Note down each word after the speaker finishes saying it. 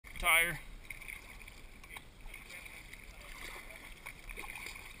tire.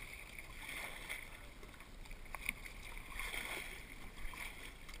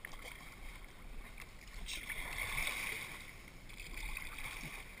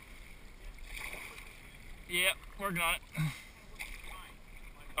 Yep, working on it.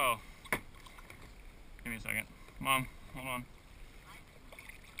 Oh. Give me a second. Mom, hold on.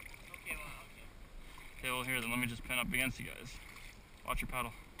 Okay, well here, then let me just pin up against you guys. Watch your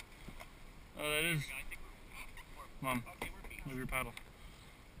paddle. Oh, that is. Mom, move your paddle.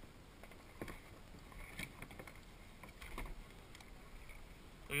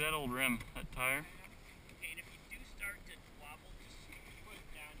 Look at that old rim, that tire. Okay, and if you do start to wobble, just put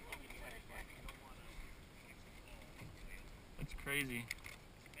it down and you don't want to fall. That's crazy.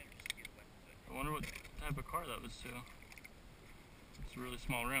 I wonder what type of car that was too. It's a really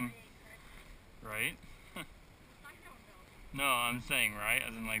small rim. Right? No, I'm saying right,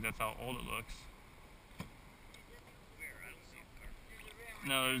 as in like that's how old it looks.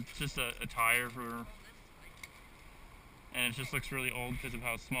 No, it's just a tire for, and it just looks really old because of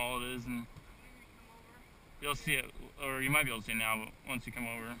how small it is, and you'll see it, or you might be able to see it now, but once you come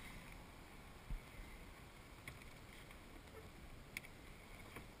over.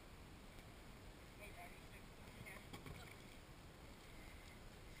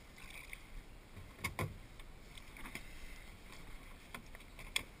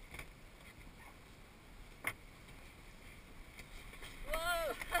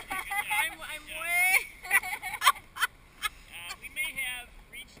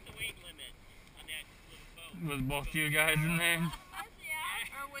 With both you guys in there? Or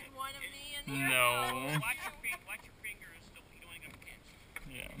with one of me in there? No. Watch your fingers so you don't want to get pinched.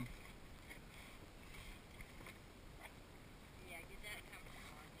 Yeah. Yeah, get that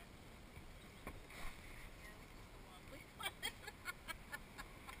comfortable on you.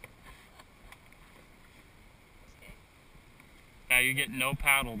 Okay. Now you get no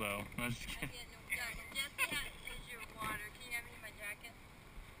paddle though. I'm just kidding. I get no paddle. Jesse is your water. Can you have me in my jacket?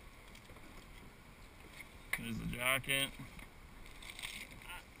 There's the jacket. I'm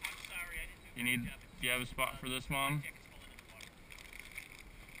sorry, I didn't You need, do you have a spot for this, Mom?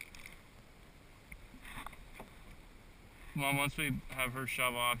 Mom, once we have her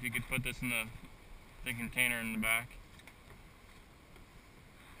shove off, you could put this in the container in the back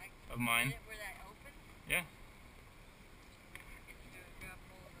of mine. Where that open? Yeah.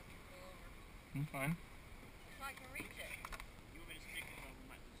 I'm fine. So I can reach it. You want me to stick it over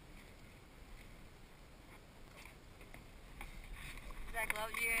my Is that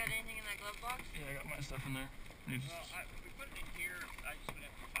glove? Do you have anything in that glove box? Yeah, I got my stuff in there. You just, Well, we put it in here. I just would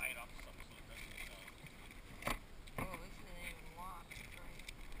have to tie it off to something so it doesn't Oh, this isn't even locked. Right.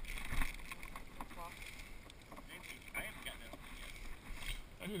 I haven't gotten it open yet.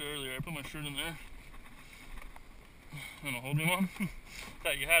 I did earlier. I put my shirt in there. You wanna hold me, Mom?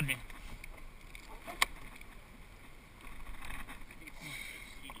 Thought you had me. It's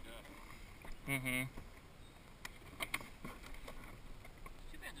heated up. Mm-hmm.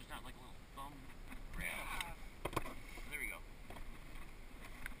 Too bad there's not like a little thumb grab. There we go.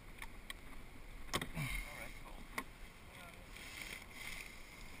 Alright, cool.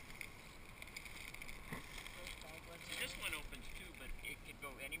 See, this one opens too, but it can go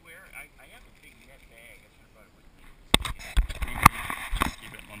anywhere. I have a big net bag. I should have brought it with me.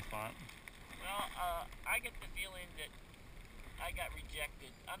 Keep it in one spot. Well, I get the feeling that I got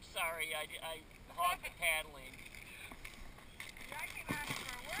rejected. I'm sorry, I hogged the paddling. I came out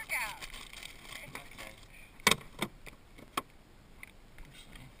for a workout. Okay.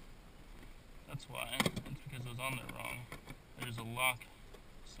 Actually, that's why. It's because it was on there wrong. There's a lock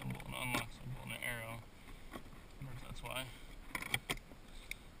symbol, an unlock symbol, and an arrow. That's why.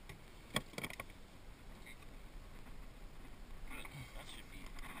 Good. That should be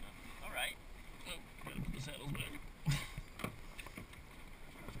enough. Alright. Oh, gotta put the saddles back. I'm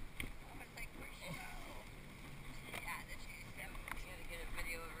gonna take her show. Yeah, this is definitely gotta get a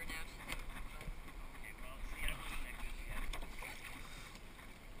video of her now. She's having fun. Okay, well, see, I wasn't that good yet.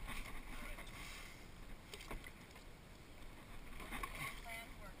 Plan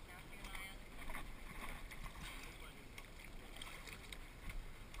works now. Keep an eye on it.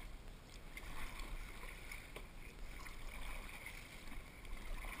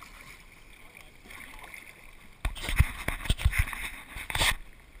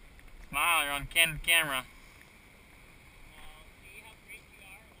 Smile, you're on candid camera. See how great you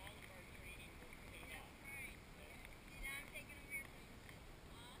are? All of our training will pay off. Right. See, now I'm taking them here.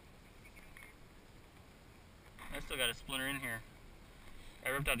 I still got a splinter in here. I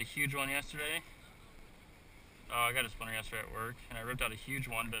ripped out a huge one yesterday. Oh, I got a splinter yesterday at work, and I ripped out a huge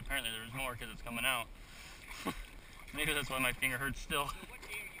one, but apparently there's more because it's coming out. Maybe that's why my finger hurts still. So what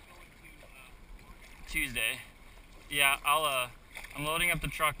day are you going to Tuesday. Yeah, I'm loading up the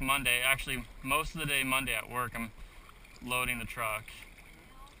truck Monday. Actually, most of the day Monday at work, I'm loading the truck.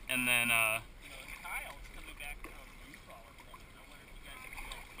 And then, Kyle's coming back from Utah or something. I wonder if you guys are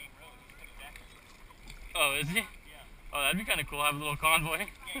on the same road. He's coming back on Thursday. oh, is he? Yeah. Oh, that'd be kind of cool. Have a little convoy.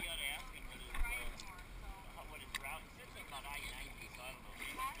 Yeah, you ought to ask him what his route. It said something about I-90, so I don't know.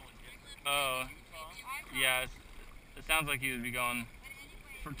 Maybe he's going different. Oh, Utah. yeah. It sounds like he would be going to.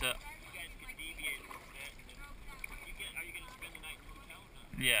 You guys could deviate a little bit. And then are you going to spend the night in the hotel or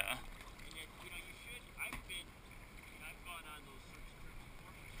not? Yeah. And then, you should. I've gone on those search trips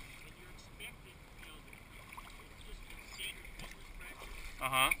before, and you're expected, it's just a standard business practice. Uh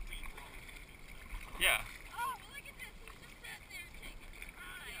huh. Yeah. Oh, look at this. He's just sitting there taking his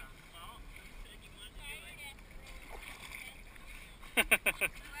time. Yeah, well, you said you wanted to do it.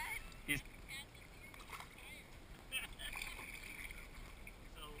 He's.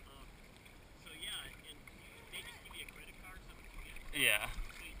 So yeah, and they just give you a credit card, something you get. Yeah.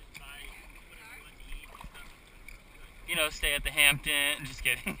 So you just buy whatever you want to eat and stuff. You know, stay at the Hampton. Just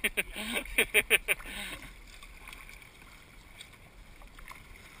kidding.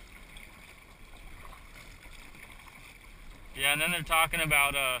 Yeah, and then they're talking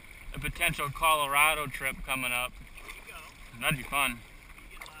about a potential Colorado trip coming up. There you go. That'd be fun.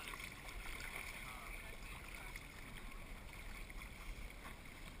 You get a lot of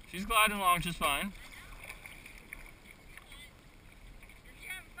She's gliding along just fine. Is she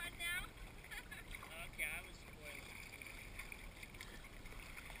having fun now? okay, I was spoiled.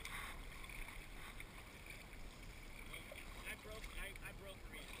 I broke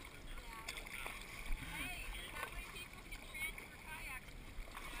her in. So now she knows how. Hey, that way people can transfer kayaks,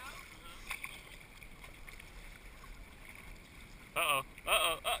 Uh-oh.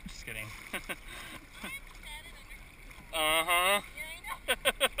 Uh-oh. Oh, just kidding. Yeah, Uh-huh. I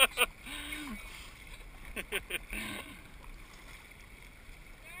know.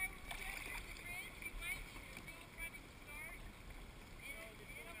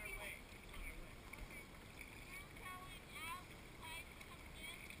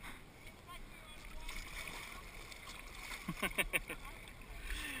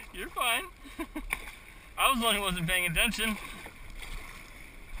 You're fine. I was the one who wasn't paying attention.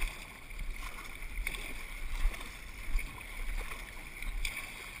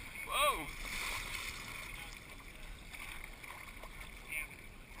 Whoa.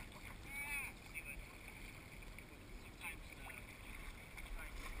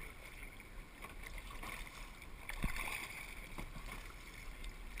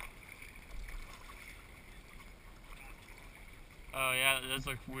 Oh yeah, that does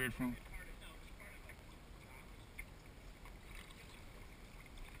look weird from.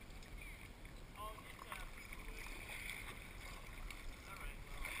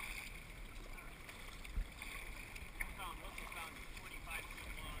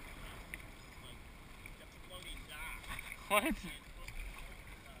 What?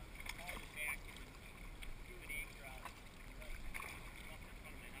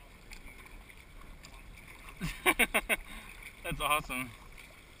 That's awesome.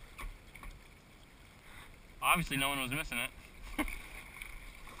 Obviously no one was missing it.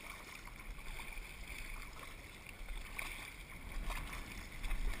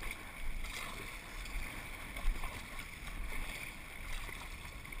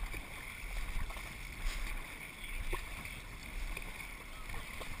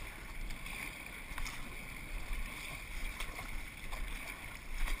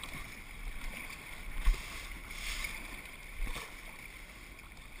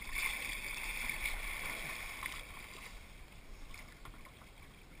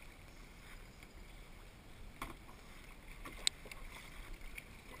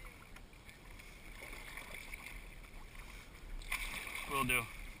 Will do.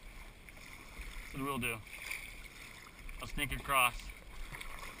 That's what we'll do. I'll sneak across.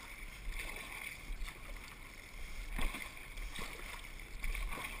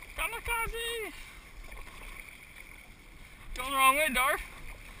 Kamikaze! Going the wrong way, Darth.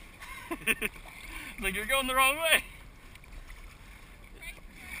 Like you're going the wrong way.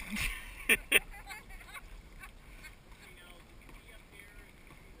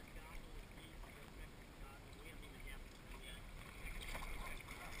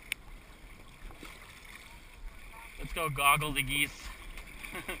 Let's go goggle the geese.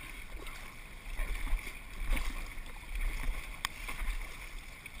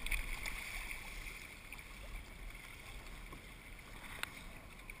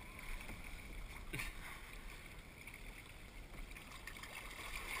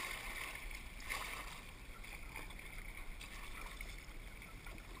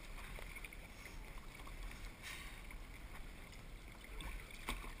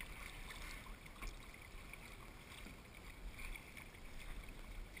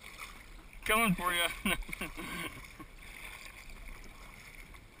 Coming for you.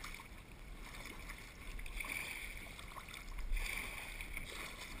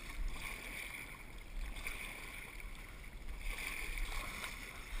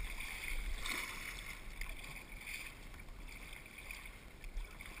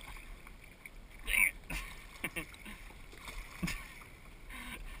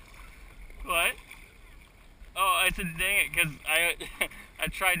 What? Oh, I said dang it, because I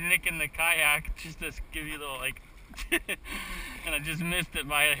tried nicking the kayak just to give you a little, like, and I just missed it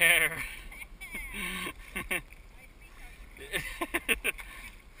by a hair.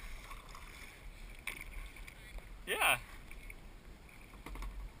 Yeah.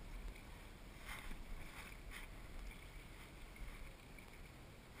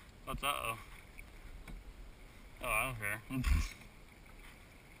 What's uh-oh? Oh, I don't care.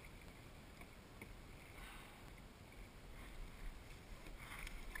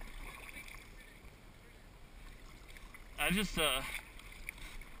 I just, well,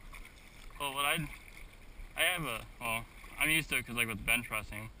 I have a, well, I'm used to it because, like, with bench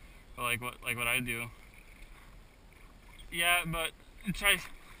pressing, but, like, what I do. Yeah, but try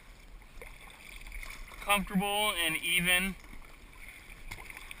comfortable and even,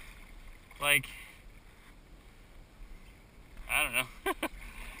 like, I don't know.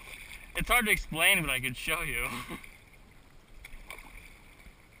 It's hard to explain, but I could show you.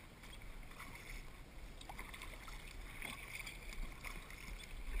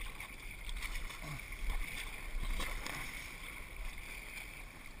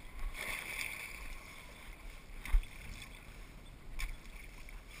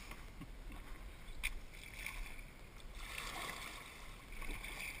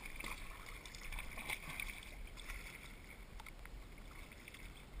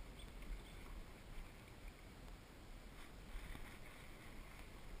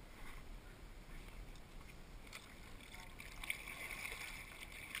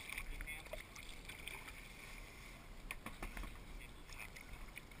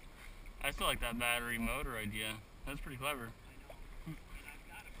 I still like that battery motor idea. That's pretty clever.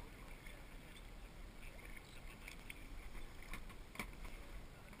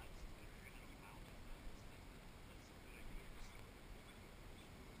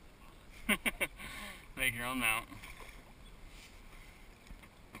 Make your own mount.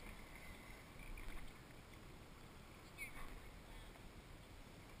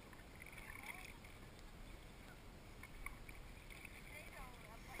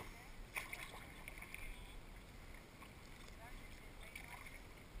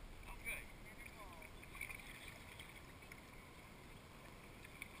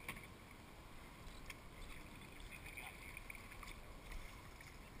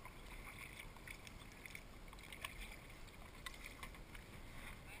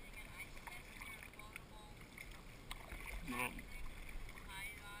 Little,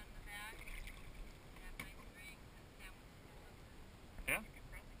 yeah.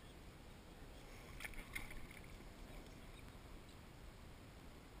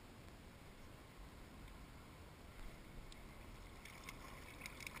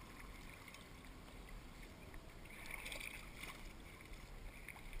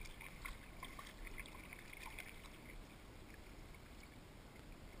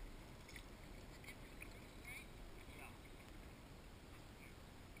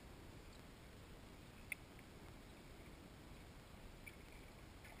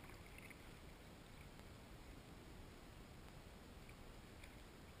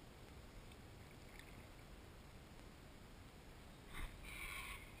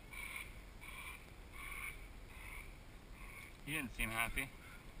 You didn't seem happy.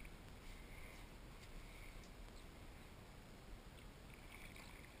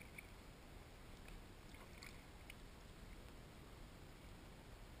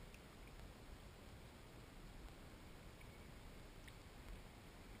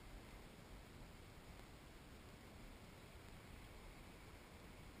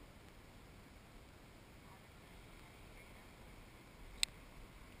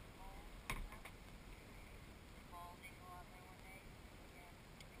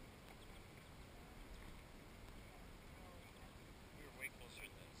 We were way closer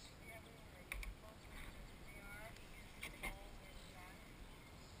than this.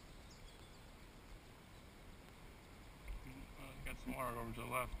 Got some more over to the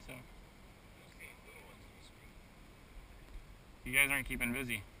left too. Okay, little ones in the street. You guys aren't keeping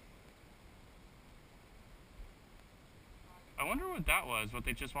busy. I wonder what that was. What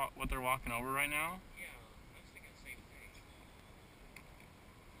they're walking over right now. Yeah, I was thinking the same thing.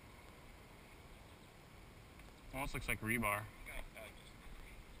 Almost looks like rebar. Guy just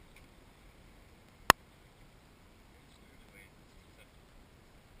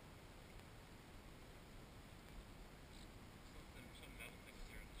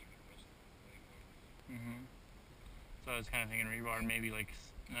So I was kind of thinking rebar, maybe like,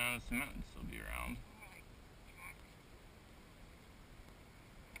 no, cement would still be around.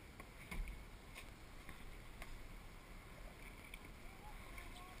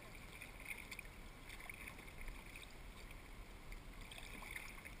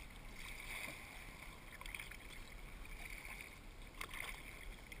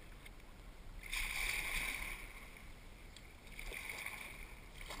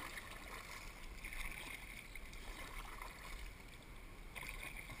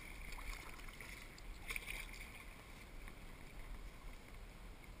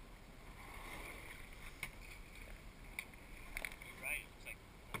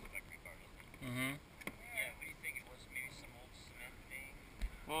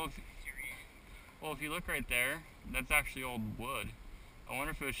 Well, well, if you look right there, that's actually old wood. I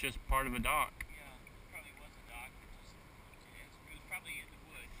wonder if it was just part of a dock. Yeah, it probably was a dock. It was probably in the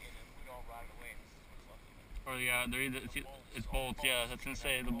wood, and the wood all rotted away, and this is what's left of it. Or yeah, they're either it's bolts. Yeah, that's gonna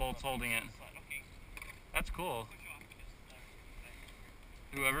say the bolts holding it. Okay. That's cool. Push off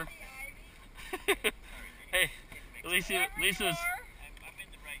because Whoever. Hey, at least was. I'm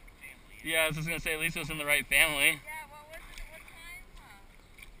in the right family. Yeah, I was just gonna say at least it was in the right family. Yeah, what was it? What time?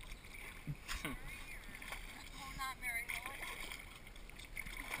 Mary or, oh, not Mary. What was it?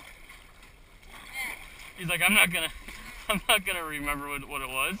 Yeah. He's like, I'm not gonna remember what it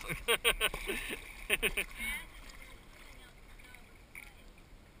was.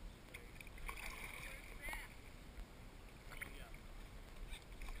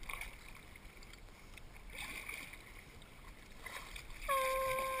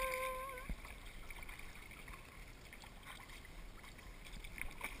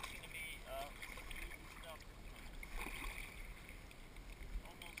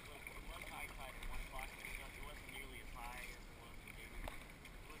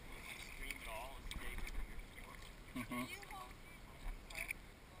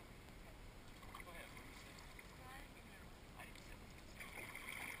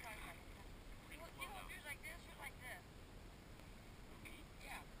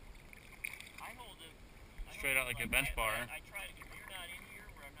 Straight out like a bench bar. I try to, if you're not in here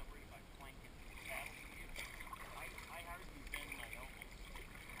where I'm not worried about planking paddles with you, I hardly bend my elbows.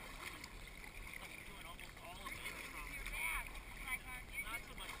 I'm doing almost all of it from Your back. Like, not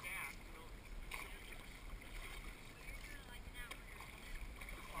so much back, you're doing like an hour.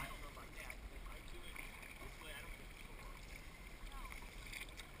 I don't know about that, but I do it this way. I don't get sore. No.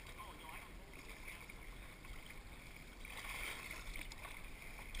 Oh no, I don't hold it with hands.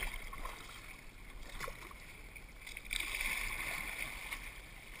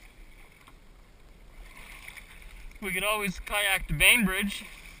 We could always kayak to Bainbridge.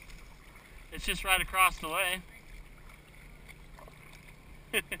 It's just right across the way.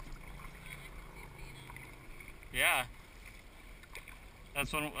 Yeah.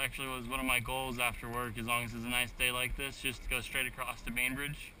 That's what actually was one of my goals after work, as long as it's a nice day like this, just to go straight across to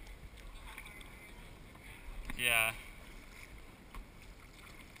Bainbridge. Yeah.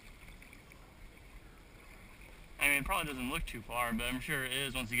 I mean, it probably doesn't look too far, but I'm sure it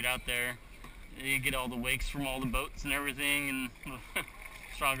is once you get out there. You get all the wakes from all the boats and everything, and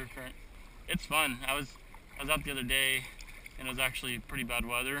stronger current. It's fun. I was out the other day, and it was actually pretty bad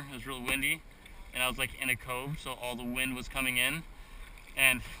weather. It was real windy, and I was like in a cove, so all the wind was coming in,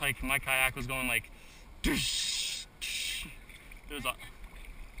 and like my kayak was going like, doosh, doosh. It was.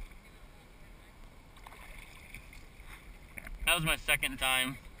 That was my second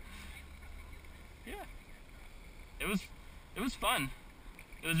time. Yeah. It was fun.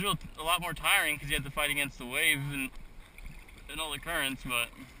 It was a lot more tiring because you had to fight against the wave and all the currents, but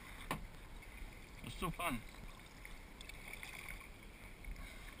it was still fun.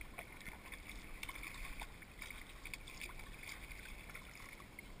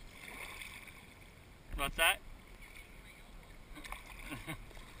 What's that?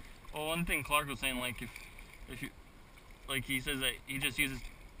 Well, one thing Clark was saying, like if you, like he says that he just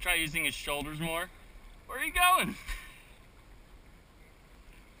try using his shoulders more. Where are you going?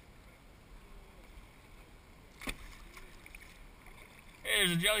 Hey,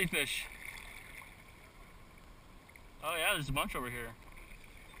 there's a jellyfish. Oh yeah, there's a bunch over here.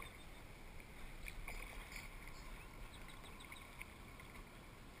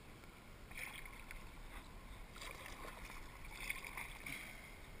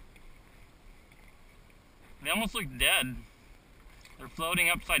 They almost look dead. They're floating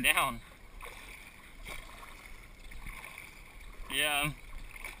upside down. Yeah.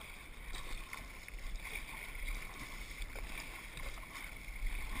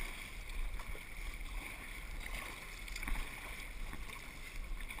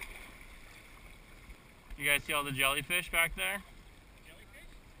 You guys see all the jellyfish back there? Jellyfish?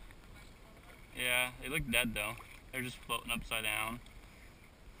 Yeah, they look dead though. They're just floating upside down.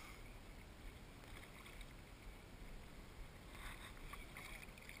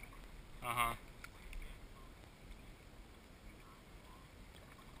 Uh-huh.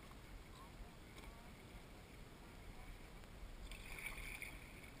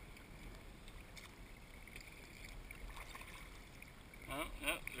 Oh,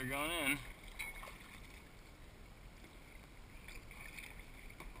 yep, they're going in.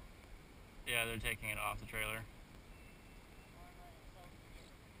 Yeah, they're taking it off the trailer.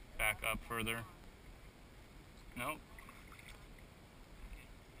 Back up further. Nope.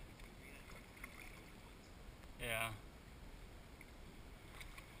 Yeah.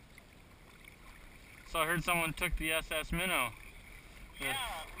 So I heard someone took the SS Minnow. Yeah,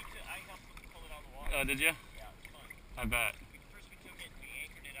 I helped them pull it out of the water. Oh, did you? Yeah, it's fun. I bet. First we took it and we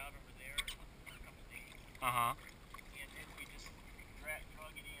anchored it out over there for a couple days. Uh-huh. And then we just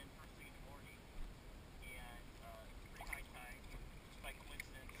drug it in first thing in the morning. And pretty high tide, just by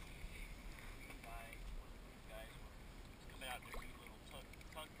coincidence, me and one of the group guys were coming out in their new little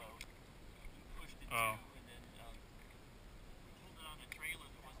tugboat. We pushed it Oh. too, and then we pulled it on a trailer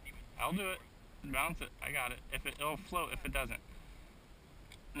that wasn't even... I'll do it. Bounce it. I got it. It'll float if it doesn't.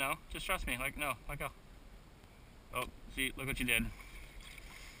 No, just trust me. Like, no, let go. Oh, see, look what you did.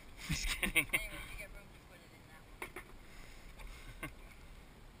 Just kidding. Anyway, you get room to put it in that one.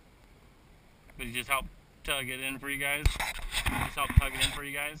 But you just help tug it in for you guys? Just help tug it in for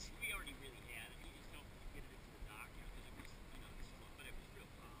you guys? We already really had it. You just helped get it into the dock because it was, slow, but it was real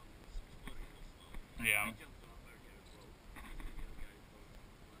calm. It was floating real slow. Yeah. I jumped off our boat. The other guy's boat.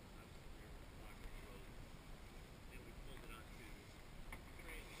 I was there blocking the road. Then we pulled it onto the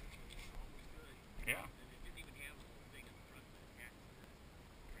trailer. All was good. Yeah. And it didn't even have a little thing in the front that attached to the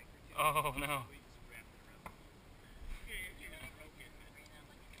anchor to it. Oh, no. We just wrapped it around the boat. Yeah, broke it.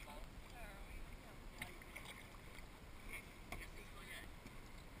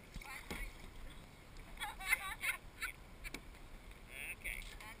 Okay.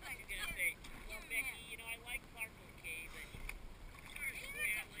 You're gonna say, well, Becky, I like Clarkle Cave, but sort of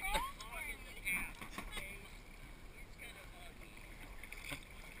swam like a log in the tap, okay? It's kind of muggy.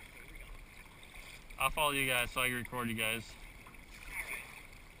 Here we go. I'll follow you guys so I can record you guys.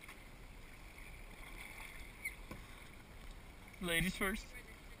 Ladies first.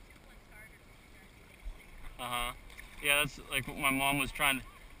 Uh-huh. Yeah, that's like what my mom was trying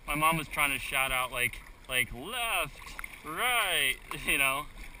to shout out like left, right,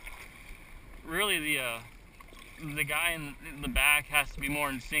 Really the guy in the back has to be more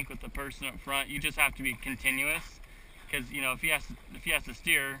in sync with the person up front. You just have to be continuous because, if he has to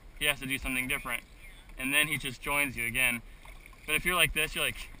steer, he has to do something different. And then he just joins you again. But if you're like this, you're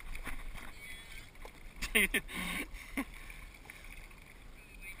like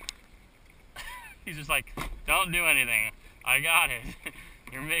he's just like, don't do anything. I got it.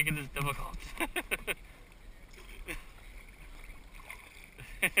 You're making this difficult.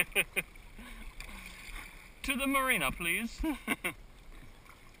 To the marina, please.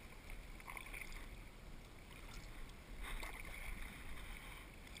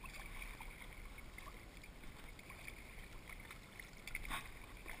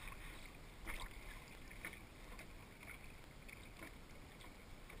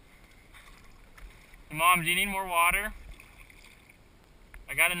 Mom, do you need more water?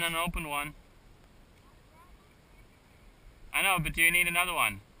 I got an unopened one. I know, but do you need another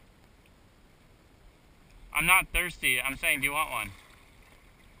one? I'm not thirsty. I'm saying, do you want one?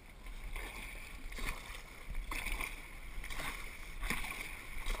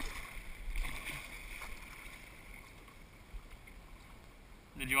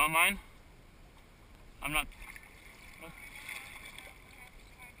 Did you want mine? I'm not...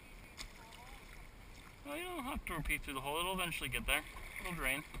 Well, you don't have to repeat through the hole. It'll eventually get there. It'll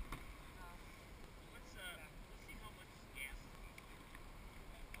drain. Let's see how much gas.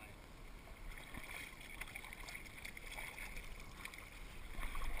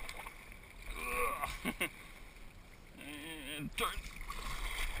 And turn.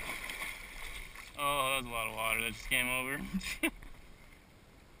 Oh, that was a lot of water that just came over.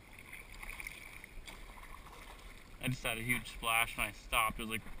 I just had a huge splash when I stopped. It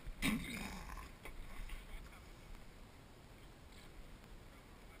was like...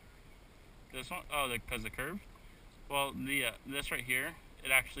 This one? Oh, because the curve? Well, this right here,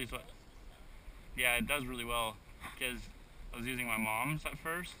 it actually is what... Yeah, it does really well. Because I was using my mom's at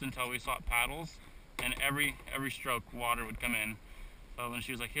first until we swapped paddles. And every stroke, water would come in. So when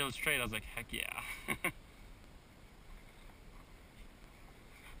she was like, hey, let's trade, I was like, heck yeah.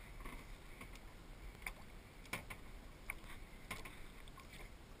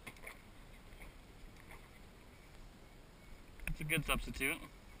 It's a good substitute.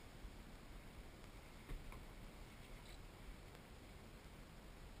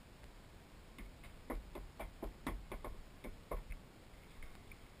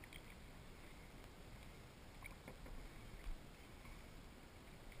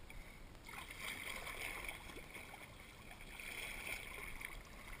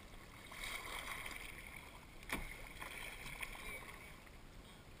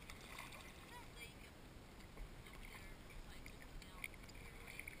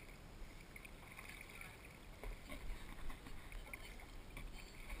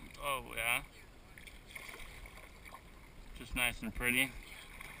 Oh yeah, just nice and pretty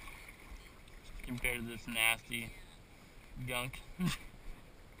compared to this nasty gunk.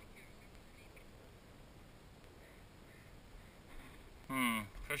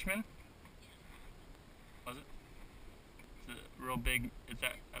 Cushman? Was it? It's a real big. It's a,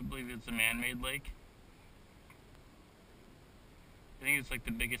 I believe it's a man-made lake. I think it's like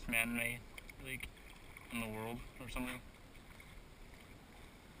the biggest man-made lake in the world or something.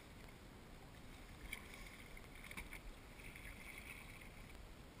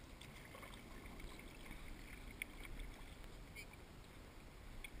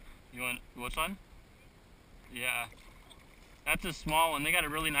 You want which one? Yeah. That's a small one. They got a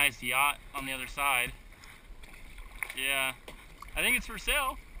really nice yacht on the other side. Yeah. I think it's for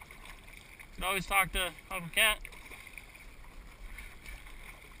sale. You could always talk to Uncle Kent.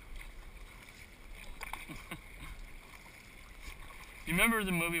 You remember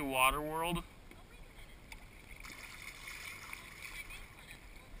the movie Waterworld?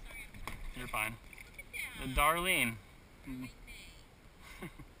 You're fine. Darlene.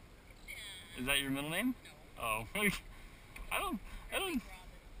 Is that your middle name? Oh. I don't.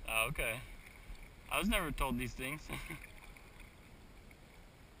 Oh, okay. I was never told these things.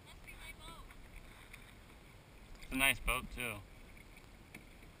 It's a nice boat, too.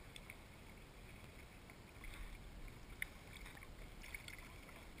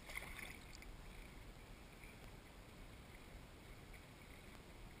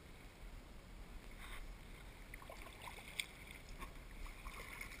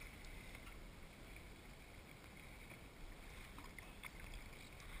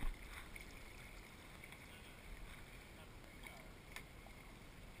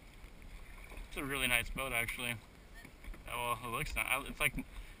 It's a really nice boat, actually. Well, it looks nice. It's like, it's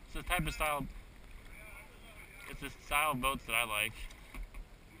the type of style, it's the style of boats that I like.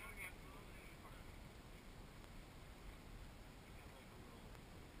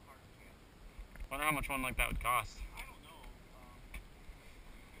 Wonder how much one like that would cost. I don't know.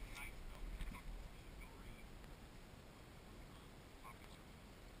 Nice though.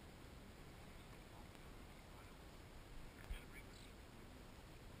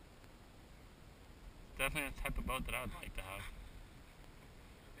 Definitely the type of boat that I would like to have.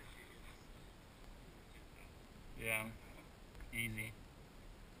 Yeah, easy.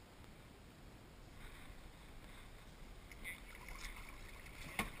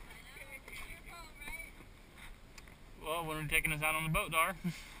 Well, when are you taking us out on the boat, Dar?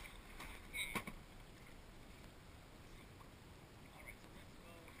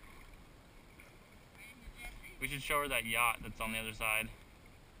 We should show her that yacht that's on the other side.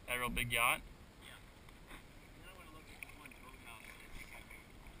 That real big yacht.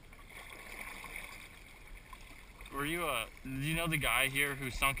 Were you did you know the guy here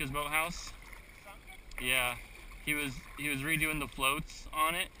who sunk his boathouse? Yeah. He was redoing the floats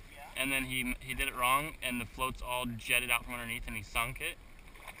on it, and then he did it wrong, and the floats all jetted out from underneath, and he sunk it.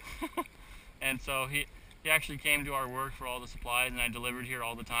 And so he actually came to our work for all the supplies, and I delivered here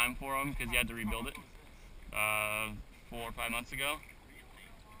all the time for him because he had to rebuild it. 4 or 5 months ago.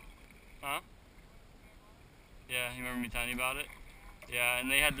 Huh? Yeah, you remember me telling you about it? Yeah,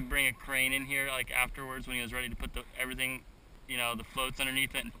 and they had to bring a crane in here like afterwards when he was ready to put everything, you know, the floats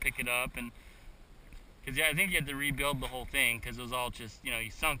underneath it and pick it up, and because yeah, I think he had to rebuild the whole thing because it was all just, you know, he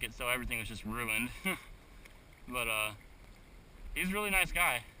sunk it, so everything was just ruined. But he's a really nice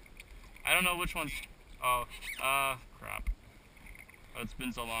guy. I don't know which one's. Oh, crap. Oh, it's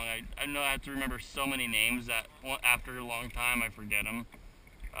been so long. I know I have to remember so many names that after a long time I forget them.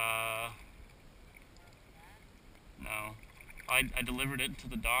 No. I delivered it to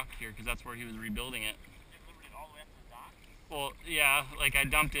the dock here because that's where he was rebuilding it. Delivered it all the way up to the dock? Well, yeah, like I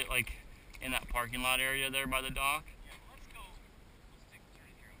dumped it like in that parking lot area there by the dock. Yeah, let's go. Let's take the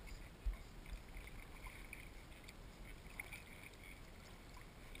journey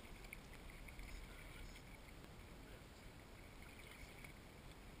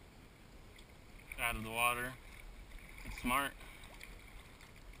through. Out of the water. It's smart.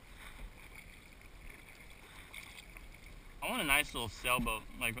 I want a nice little sailboat,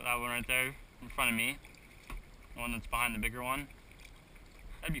 like that one right there in front of me. The one that's behind the bigger one.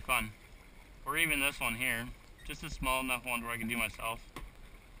 That'd be fun. Or even this one here. Just a small enough one where I can do myself.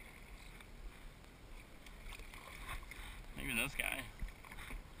 Maybe this guy.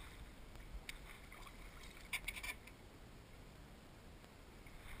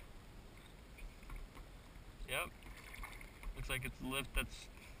 Yep. Looks like it's a lift that's...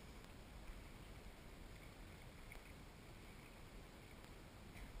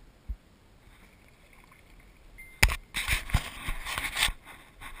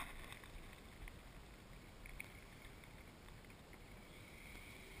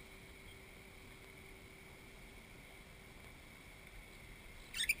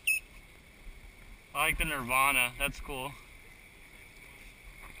 I like the Nirvana. That's cool.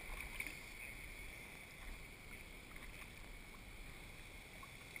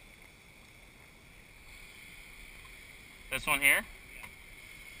 This one here?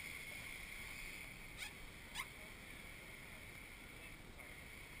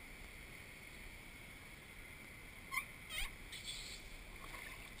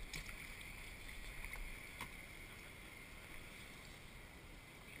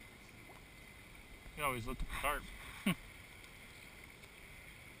 You always look at the tarp.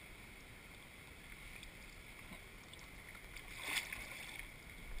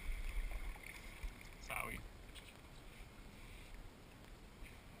 Sorry.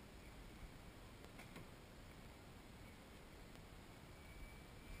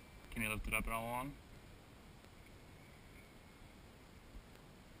 Can you lift it up and all along?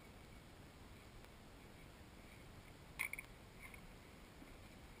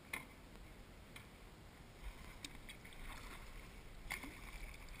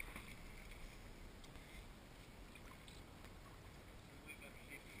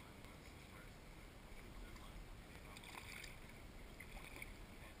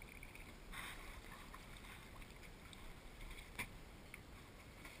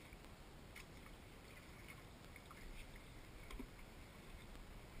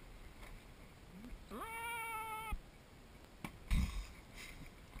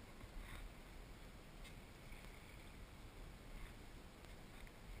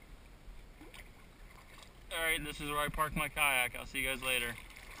 Alright, this is where I park my kayak. I'll see you guys later.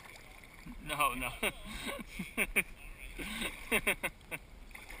 No, no.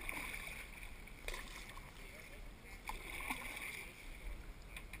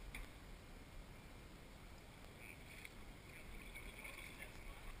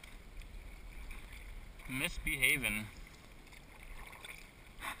 Misbehaving.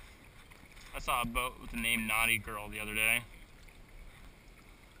 I saw a boat with the name Naughty Girl the other day.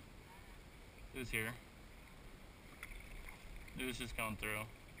 It was here. It was just going through.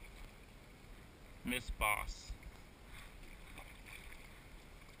 Miss Boss.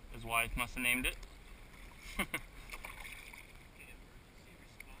 His wife must have named it.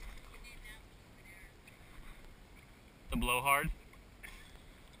 The blowhard.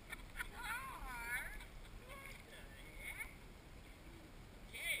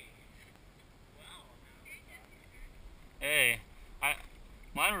 Hey,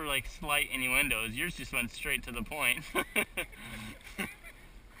 mine were like slight innuendos. Yours just went straight to the point.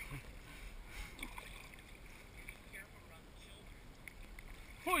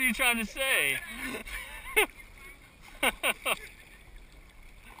 What are you trying to say?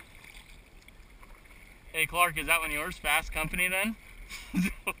 Hey Clark, is that one yours? Fast Company then?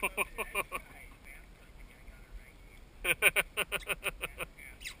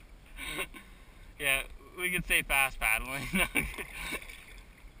 Yeah, we could say fast paddling.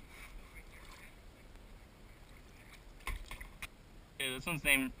 Yeah, this one's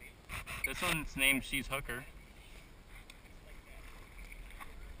named She's Hooker.